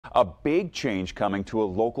A big change coming to a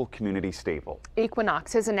local community staple.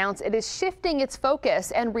 Equinox has announced it is shifting its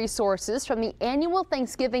focus and resources from the annual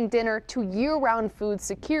Thanksgiving dinner to year-round food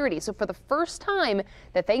security. So for the first time,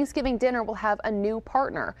 the Thanksgiving dinner will have a new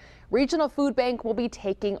partner. Regional Food Bank will be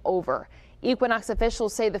taking over. Equinox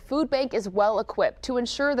officials say the food bank is well equipped to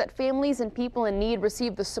ensure that families and people in need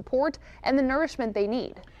receive the support and the nourishment they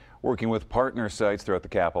need. Working with partner sites throughout the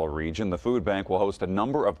capital region, the food bank will host a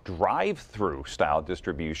number of drive-through style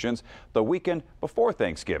distributions the weekend before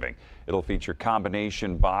Thanksgiving. It'll feature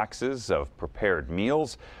combination boxes of prepared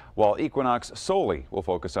meals, while Equinox solely will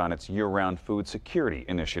focus on its year-round food security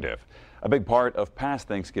initiative. A big part of past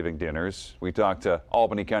Thanksgiving dinners. We talked to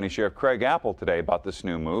Albany County Sheriff Craig Apple today about this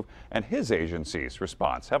new move and his agency's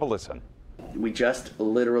response. Have a listen. We just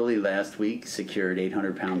literally last week secured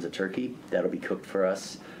 800 pounds of turkey that'll be cooked for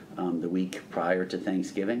us the week prior to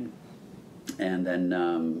Thanksgiving, and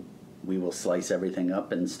then we will slice everything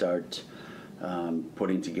up and start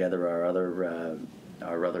putting together our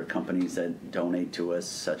other companies that donate to us,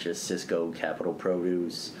 such as Cisco, Capital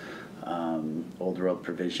Produce, Old World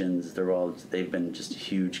Provisions. They've been just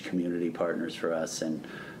huge community partners for us, and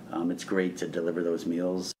it's great to deliver those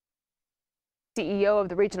meals. CEO of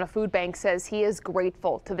the Regional Food Bank says he is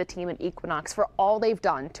grateful to the team at Equinox for all they've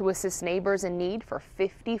done to assist neighbors in need for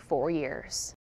 54 years.